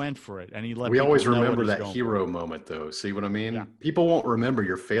always went for it, and he let. We always remember that hero moment, though. See what I mean? Yeah. People won't remember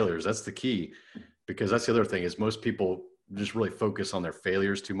your failures. That's the key, because that's the other thing is most people just really focus on their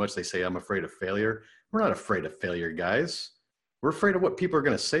failures too much. They say, I'm afraid of failure. We're not afraid of failure, guys. We're afraid of what people are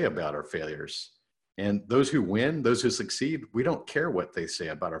going to say about our failures. And those who win, those who succeed, we don't care what they say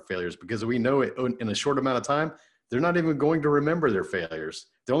about our failures, because we know it in a short amount of time, they're not even going to remember their failures.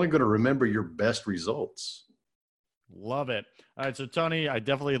 They're only going to remember your best results. Love it. All right. So Tony, I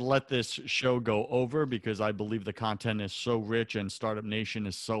definitely let this show go over because I believe the content is so rich and Startup Nation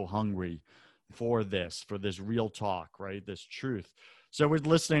is so hungry for this real talk, right? This truth. So we're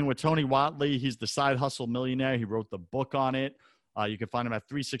listening with Tony Whatley. He's the side hustle millionaire. He wrote the book on it. You can find him at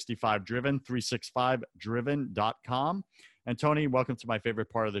 365 Driven, 365driven.com. And Tony, welcome to my favorite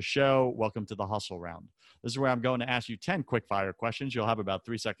part of the show. Welcome to the hustle round. This is where I'm going to ask you 10 quick fire questions. You'll have about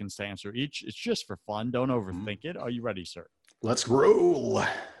 3 seconds to answer each. It's just for fun. Don't overthink it. Are you ready, sir? Let's roll. All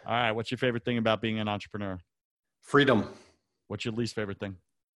right. What's your favorite thing about being an entrepreneur? Freedom. What's your least favorite thing?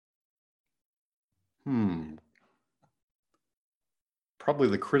 Probably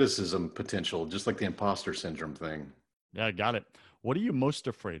the criticism potential, just like the imposter syndrome thing. Yeah, got it. What are you most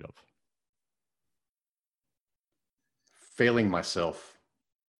afraid of? Failing myself.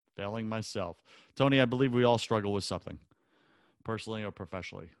 Failing myself. Tony, I believe we all struggle with something, personally or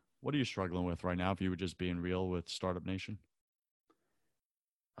professionally. What are you struggling with right now, if you were just being real with Startup Nation?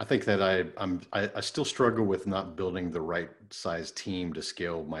 I think that I still struggle with not building the right size team to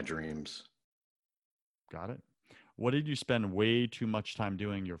scale my dreams. Got it. What did you spend way too much time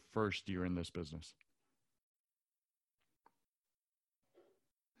doing your first year in this business?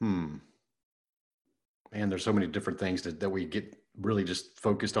 Hmm. Man, there's so many different things that we get really just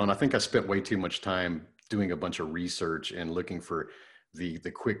focused on. I think I spent way too much time doing a bunch of research and looking for the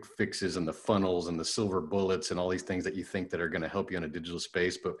quick fixes and the funnels and the silver bullets and all these things that you think that are going to help you in a digital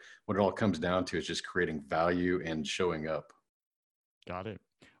space. But what it all comes down to is just creating value and showing up. Got it.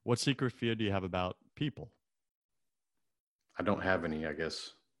 What secret fear do you have about people? I don't have any, I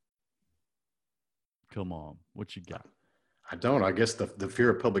guess. Come on, what you got? I don't. I guess the fear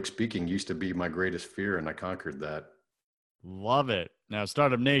of public speaking used to be my greatest fear, and I conquered that. Love it. Now,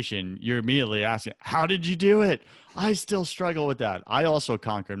 Startup Nation, you're immediately asking, how did you do it? I still struggle with that. I also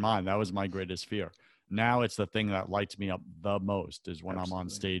conquered mine. That was my greatest fear. Now it's the thing that lights me up the most is when I'm on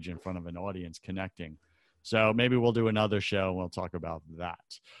stage in front of an audience connecting. So maybe we'll do another show and we'll talk about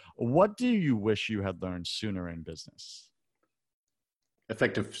that. What do you wish you had learned sooner in business?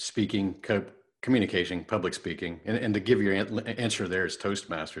 Effective speaking, communication, public speaking. And to give your answer there is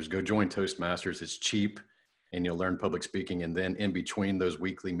Toastmasters. Go join Toastmasters. It's cheap and you'll learn public speaking. And then in between those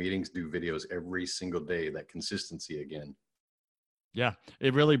weekly meetings, do videos every single day, that consistency again. Yeah,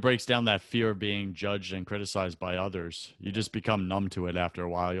 it really breaks down that fear of being judged and criticized by others. You just become numb to it after a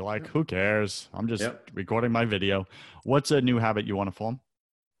while. You're like, who cares? I'm just recording my video. What's a new habit you want to form?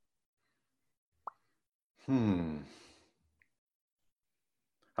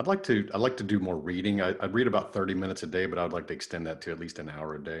 I'd like to do more reading. I read about 30 minutes a day, but I'd like to extend that to at least an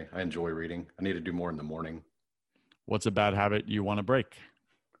hour a day. I enjoy reading. I need to do more in the morning. What's a bad habit you want to break?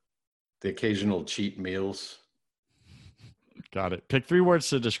 The occasional cheat meals. Got it. Pick 3 words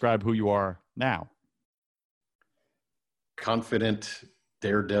to describe who you are now. Confident,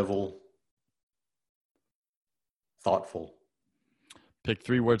 daredevil, thoughtful. Pick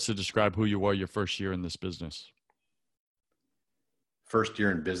 3 words to describe who you were your first year in this business. First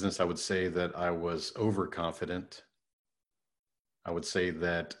year in business, I would say that I was overconfident. I would say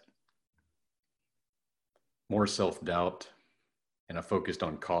that more self-doubt, and I focused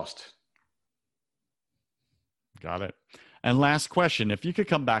on cost. Got it. And last question, if you could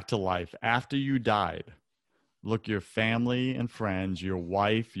come back to life after you died, look your family and friends, your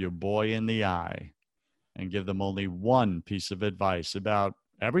wife, your boy in the eye, and give them only one piece of advice about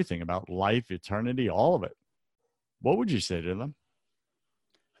everything, about life, eternity, all of it, what would you say to them?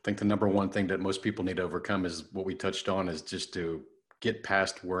 I think the number one thing that most people need to overcome is what we touched on, is just to get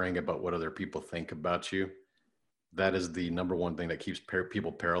past worrying about what other people think about you. That is the number one thing that keeps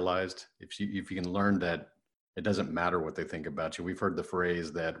people paralyzed. If you can learn that it doesn't matter what they think about you. We've heard the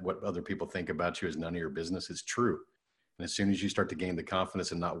phrase that what other people think about you is none of your business. It's true. And as soon as you start to gain the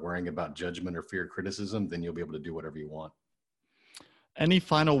confidence and not worrying about judgment or fear of criticism, then you'll be able to do whatever you want. Any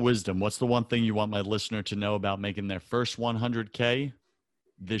final wisdom? What's the one thing you want my listener to know about making their first 100K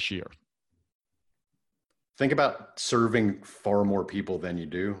this year? Think about serving far more people than you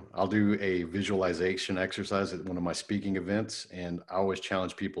do. I'll do a visualization exercise at one of my speaking events, and I always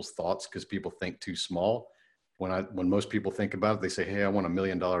challenge people's thoughts because people think too small. When most people think about it, they say, hey, I want $1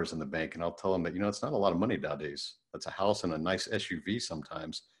 million in the bank. And I'll tell them that, it's not a lot of money nowadays. That's a house and a nice SUV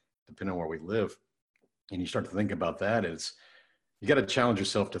sometimes, depending on where we live. And you start to think about that, you got to challenge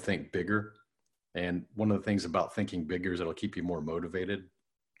yourself to think bigger. And one of the things about thinking bigger is it'll keep you more motivated.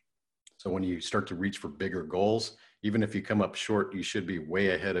 So when you start to reach for bigger goals, even if you come up short, you should be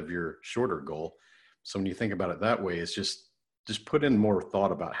way ahead of your shorter goal. So when you think about it that way, it's just put in more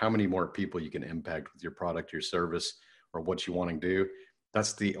thought about how many more people you can impact with your product, your service, or what you want to do.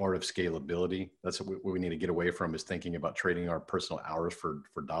 That's the art of scalability. That's what we need to get away from, is thinking about trading our personal hours for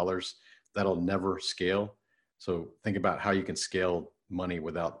dollars. That'll never scale. So think about how you can scale money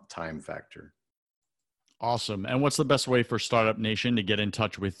without time factor. Awesome. And what's the best way for Startup Nation to get in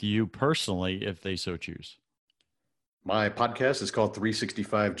touch with you personally if they so choose? My podcast is called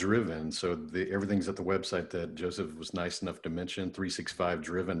 365 Driven. So everything's at the website that Joseph was nice enough to mention,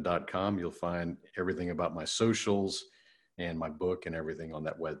 365driven.com. You'll find everything about my socials and my book and everything on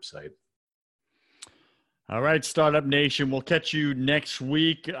that website. All right, Startup Nation, we'll catch you next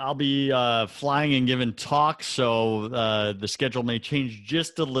week. I'll be flying and giving talks, so the schedule may change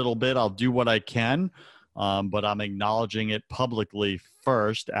just a little bit. I'll do what I can, but I'm acknowledging it publicly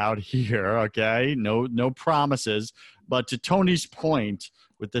first out here, okay? No promises. But to Tony's point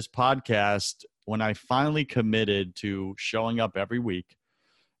with this podcast, when I finally committed to showing up every week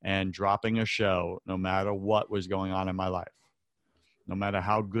and dropping a show, no matter what was going on in my life, no matter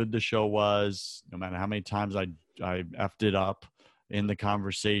how good the show was, no matter how many times I effed it up in the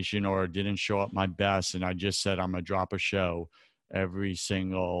conversation or didn't show up my best, and I just said I'm going to drop a show every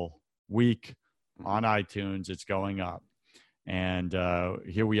single week on iTunes, it's going up. And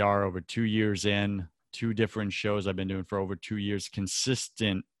here we are over 2 years in, 2 different shows I've been doing for over 2 years,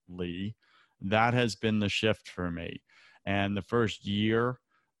 consistent consistently, that has been the shift for me. And the first year,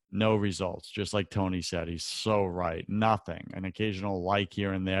 no results. Just like Tony said, he's so right. Nothing. An occasional like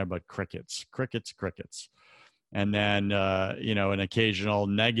here and there, but crickets. And then, an occasional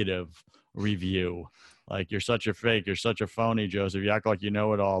negative review. Like, you're such a fake, you're such a phony, Joseph. You act like you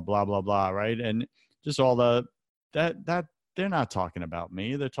know it all, blah, blah, blah, right? And just all that they're not talking about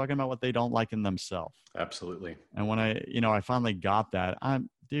me. They're talking about what they don't like in themselves. Absolutely. And when I finally got that,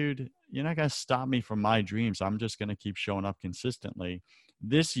 dude, you're not going to stop me from my dreams. I'm just going to keep showing up consistently.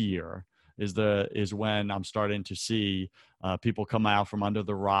 This year is when I'm starting to see people come out from under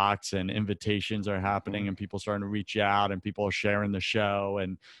the rocks, and invitations are happening, and people starting to reach out, and people are sharing the show,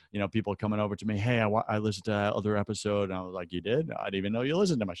 and people coming over to me, hey, I listened to that other episode, and I was like, you did? I didn't even know you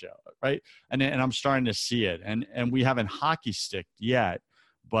listened to my show, right? And I'm starting to see it, and we haven't hockey sticked yet,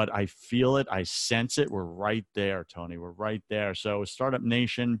 but I feel it, I sense it. We're right there, Tony. We're right there. So Startup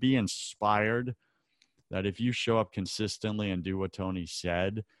Nation, be inspired that if you show up consistently and do what Tony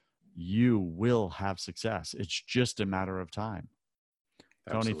said, you will have success. It's just a matter of time.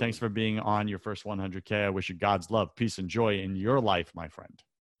 Absolutely. Tony, thanks for being on your first 100K. I wish you God's love, peace, and joy in your life, my friend.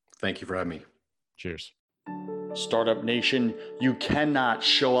 Thank you for having me. Cheers. Startup Nation, you cannot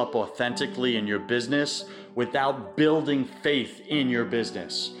show up authentically in your business without building faith in your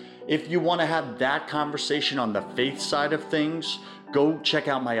business. If you want to have that conversation on the faith side of things, go check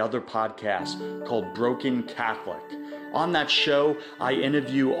out my other podcast called Broken Catholic. On that show, I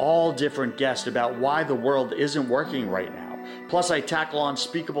interview all different guests about why the world isn't working right now. Plus, I tackle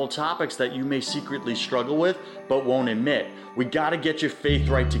unspeakable topics that you may secretly struggle with, but won't admit. We got to get your faith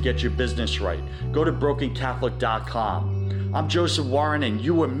right to get your business right. Go to brokencatholic.com. I'm Joseph Warren, and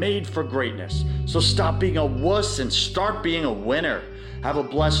you were made for greatness. So stop being a wuss and start being a winner. Have a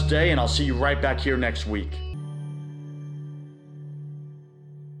blessed day, and I'll see you right back here next week.